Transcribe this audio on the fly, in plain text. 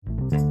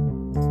Good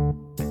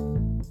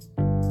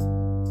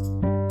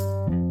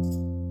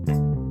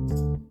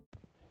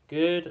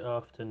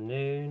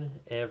afternoon,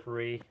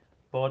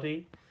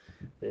 everybody.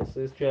 This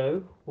is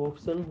Joe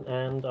Wolfson,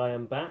 and I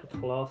am back.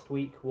 Last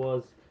week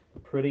was a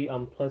pretty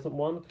unpleasant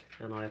one,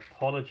 and I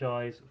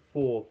apologize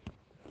for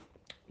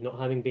not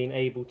having been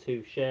able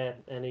to share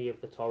any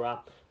of the Torah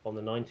on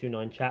the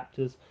 929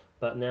 chapters,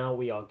 but now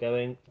we are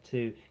going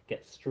to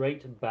get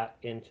straight back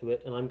into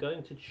it, and I'm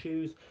going to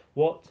choose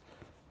what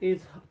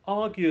is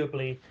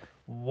arguably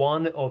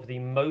one of the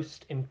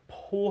most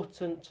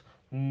important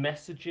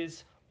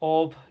messages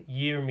of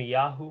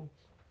Yirmiyahu.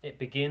 It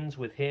begins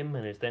with him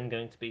and is then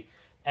going to be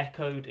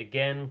echoed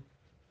again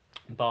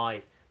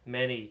by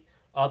many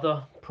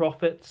other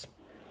prophets.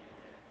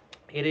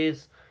 It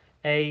is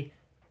a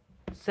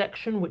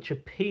section which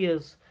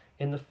appears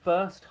in the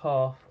first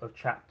half of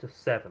chapter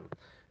 7,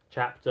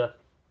 chapter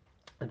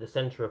at the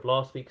center of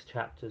last week's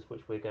chapters,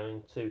 which we're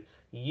going to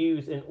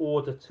use in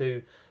order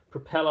to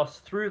propel us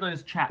through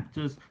those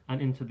chapters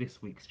and into this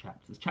week's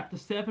chapters. Chapter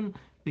 7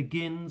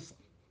 begins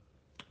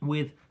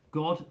with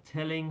God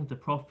telling the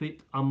prophet,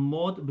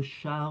 Amod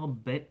b'shar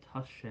bet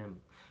Hashem,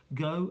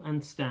 go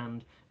and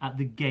stand at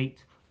the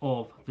gate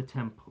of the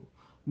temple.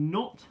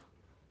 Not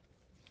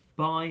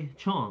by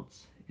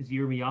chance is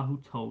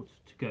Yirmiyahu told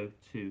to go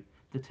to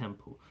the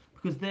temple,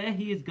 because there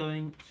he is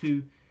going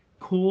to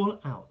call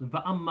out,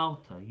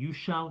 Va'amalta, you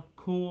shall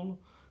call,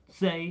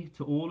 say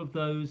to all of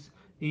those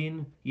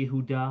in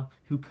Yehudah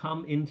who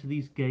come into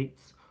these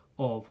gates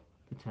of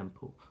the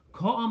temple.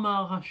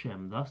 Ko'amar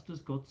Hashem, thus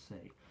does God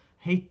say,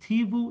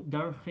 Heitivu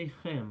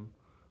darchechem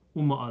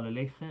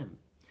uma'alelechem,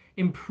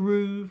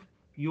 improve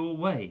your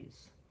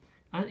ways,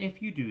 and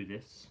if you do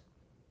this,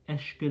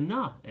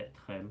 Eshkena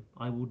etchem,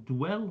 I will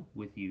dwell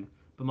with you,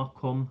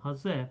 b'makom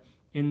hazeh,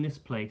 in this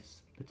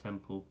place, the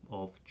temple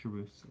of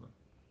Jerusalem.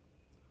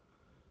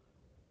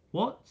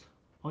 What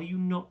are you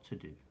not to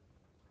do?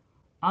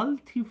 Al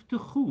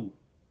tivtechu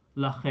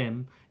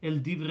lachem el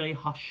divrei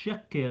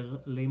hasheker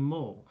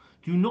lemor.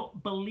 Do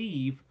not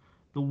believe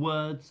the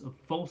words of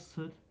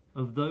falsehood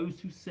of those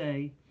who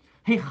say,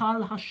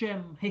 Heichal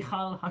Hashem,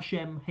 Heichal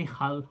Hashem,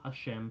 Heichal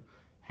Hashem,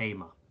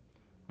 Hema.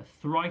 A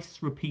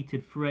thrice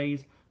repeated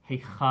phrase,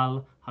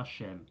 Heichal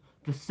Hashem,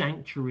 the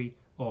sanctuary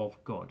of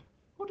God.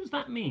 What does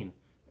that mean?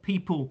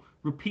 People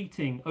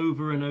repeating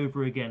over and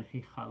over again,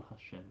 Heichal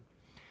Hashem.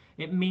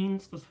 It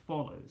means as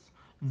follows: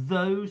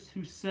 those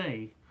who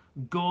say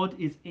God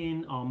is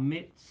in our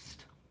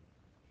midst,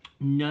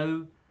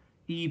 no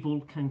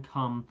evil can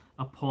come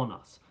upon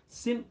us.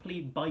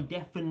 Simply by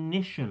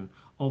definition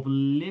of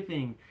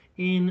living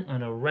in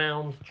and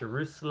around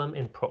Jerusalem,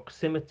 in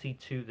proximity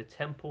to the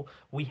temple,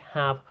 we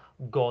have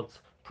God's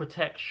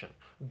protection.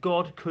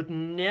 God could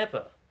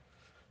never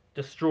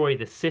destroy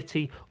the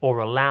city or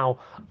allow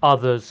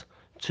others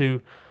to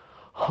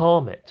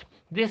harm it.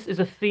 This is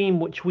a theme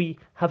which we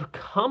have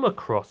come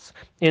across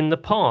in the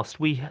past.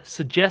 We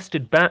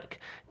suggested back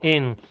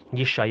in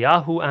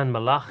Yeshayahu and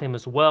Malachim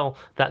as well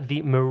that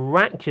the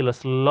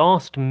miraculous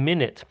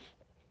last-minute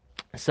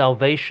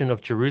salvation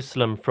of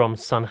Jerusalem from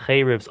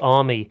Sancherib's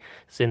army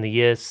in the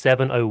year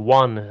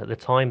 701, at the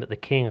time that the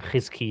king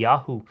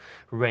Chizkiyahu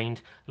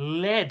reigned,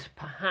 led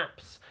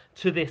perhaps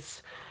to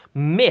this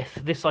myth,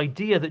 this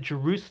idea that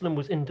Jerusalem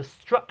was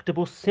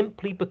indestructible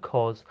simply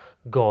because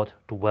God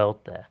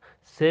dwelled there.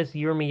 Says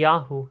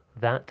Yirmiyahu,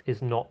 that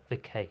is not the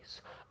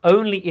case.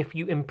 Only if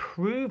you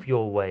improve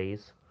your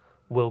ways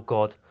will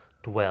God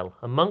dwell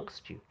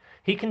amongst you.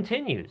 He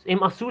continues, Im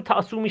asu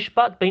ta'asu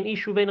mishpat bein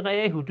ishu vein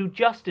re'ehu, do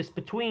justice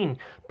between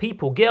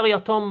people, ger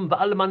yatom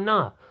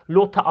va'almana,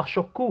 lo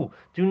ta'ashoku,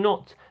 do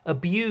not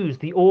abuse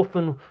the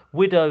orphan,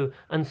 widow,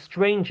 and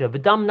stranger,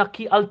 v'dam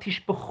naki al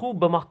tishbechu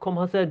b'makom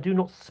hazeh, do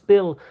not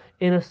spill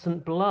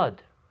innocent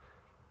blood.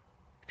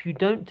 If you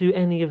don't do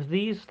any of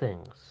these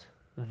things,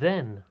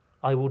 then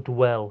I will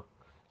dwell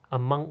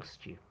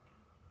amongst you.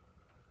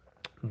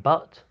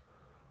 But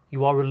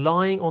you are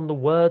relying on the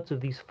words of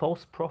these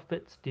false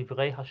prophets,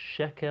 divrei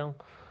hashekel,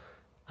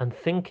 and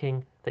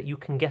thinking that you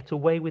can get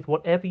away with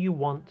whatever you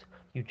want,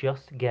 you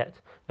just get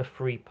a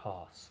free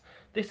pass.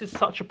 This is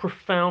such a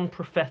profound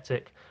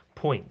prophetic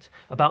point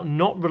about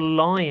not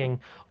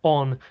relying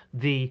on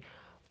the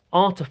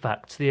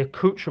artifacts, the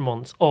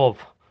accoutrements of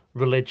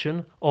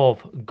religion,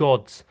 of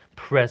God's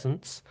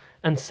presence,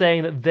 and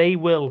saying that they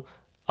will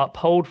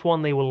uphold for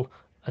one, they will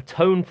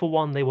atone for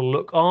one, they will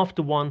look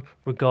after one,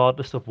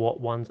 regardless of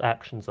what one's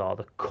actions are.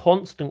 The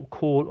constant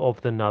call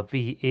of the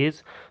Navi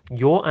is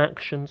your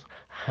actions,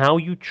 how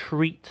you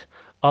treat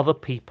other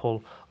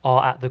people,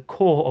 are at the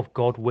core of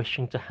God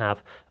wishing to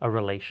have a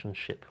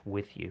relationship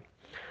with you.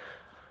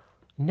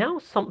 Now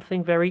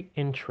something very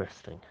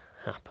interesting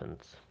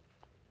happens,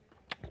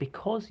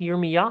 because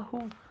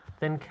Yirmiyahu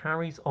then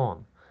carries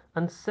on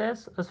and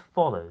says as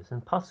follows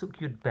in Pasuk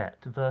Yud Bet,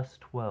 verse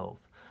 12,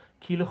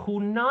 Ki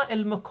lechuna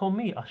el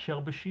makomi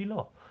asher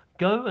b'Shilo,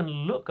 go and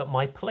look at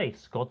my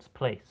place, God's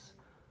place,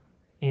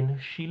 in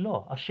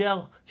Shiloh,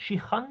 asher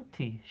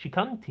shikanti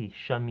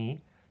shami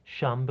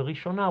sham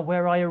b'rishona,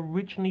 where I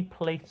originally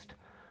placed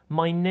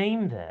my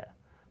name there.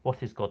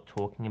 What is God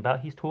talking about?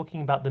 He's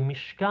talking about the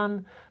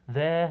Mishkan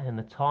there in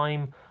the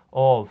time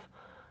of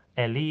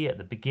Eli at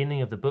the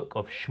beginning of the book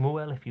of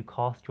Shmuel, if you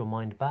cast your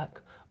mind back.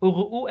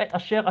 Uru'u et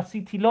asher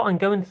asiti lo, and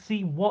go and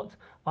see what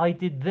I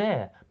did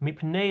there.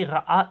 Mipnei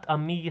ra'at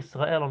ami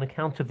Yisrael, on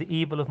account of the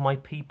evil of my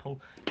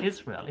people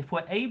Israel. If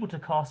we're able to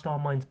cast our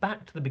minds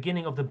back to the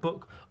beginning of the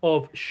book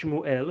of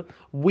Shmuel,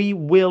 we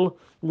will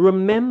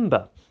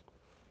remember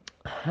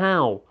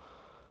how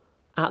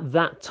at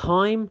that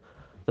time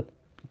the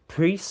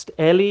priest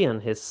Eli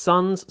and his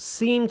sons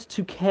seemed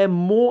to care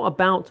more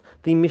about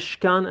the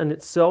Mishkan and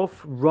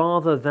itself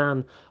rather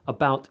than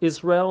about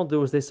Israel. There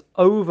was this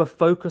over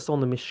focus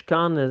on the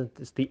Mishkan as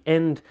it's the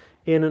end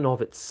in and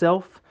of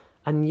itself.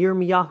 And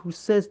Yirmiyahu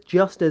says,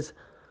 just as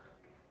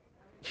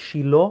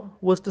Shiloh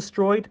was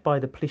destroyed by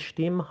the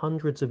Plishtim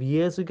hundreds of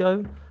years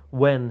ago,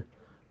 when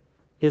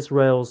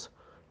Israel's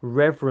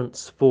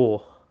reverence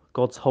for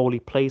God's holy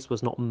place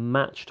was not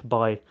matched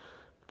by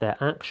their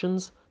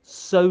actions,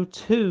 so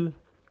too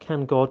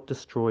can God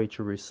destroy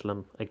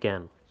Jerusalem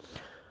again.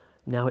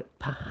 Now, it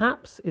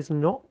perhaps is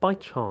not by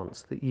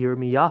chance that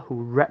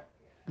Yirmiyahu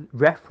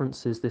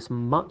references this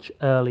much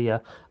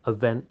earlier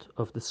event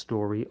of the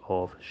story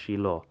of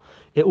Shiloh.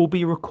 It will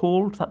be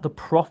recalled that the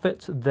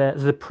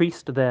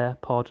priest there,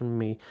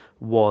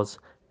 was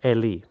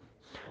Eli.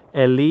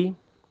 Eli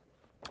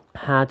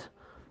had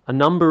a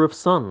number of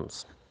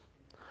sons.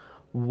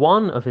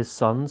 One of his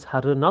sons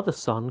had another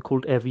son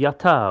called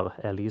Evyatar,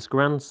 Eli's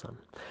grandson.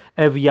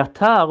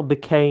 Evyatar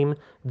became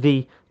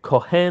the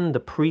Kohen, the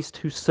priest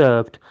who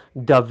served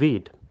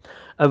David.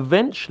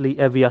 Eventually,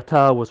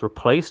 Evyatar was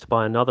replaced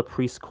by another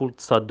priest called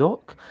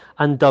Tzadok,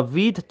 and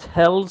David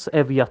tells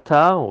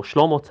Evyatar, or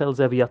Shlomo tells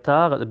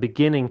Evyatar at the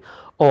beginning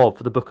of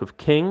the book of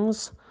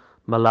Kings,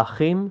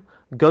 Malachim,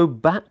 go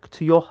back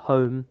to your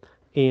home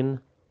in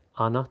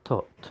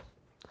Anatot.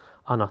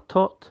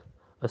 Anatot,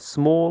 a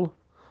small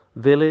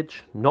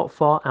village not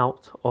far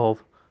out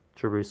of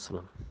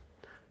Jerusalem.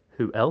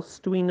 Who else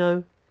do we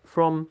know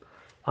from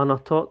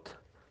Anatot?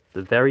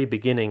 The very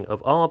beginning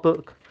of our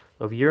book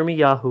of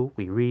Yirmiyahu,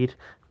 we read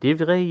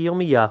Divrei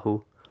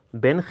Yirmiyahu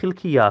ben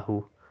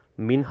Chilkiyahu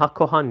min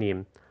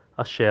haKohanim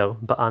asher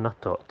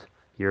ba'Anatot.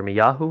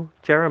 Yirmiyahu,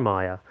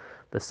 Jeremiah,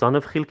 the son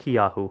of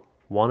Chilkiyahu,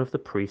 one of the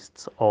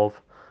priests of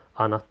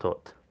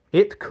Anatot.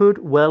 It could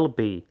well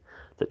be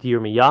that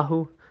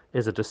Yirmiyahu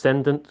is a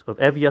descendant of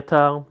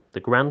Evyatar, the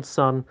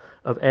grandson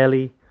of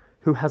Eli,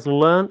 who has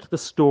learnt the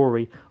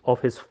story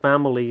of his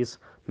family's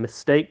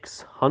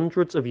mistakes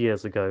hundreds of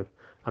years ago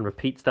and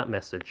repeats that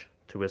message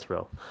to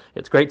Israel.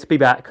 It's great to be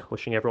back.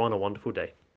 Wishing everyone a wonderful day.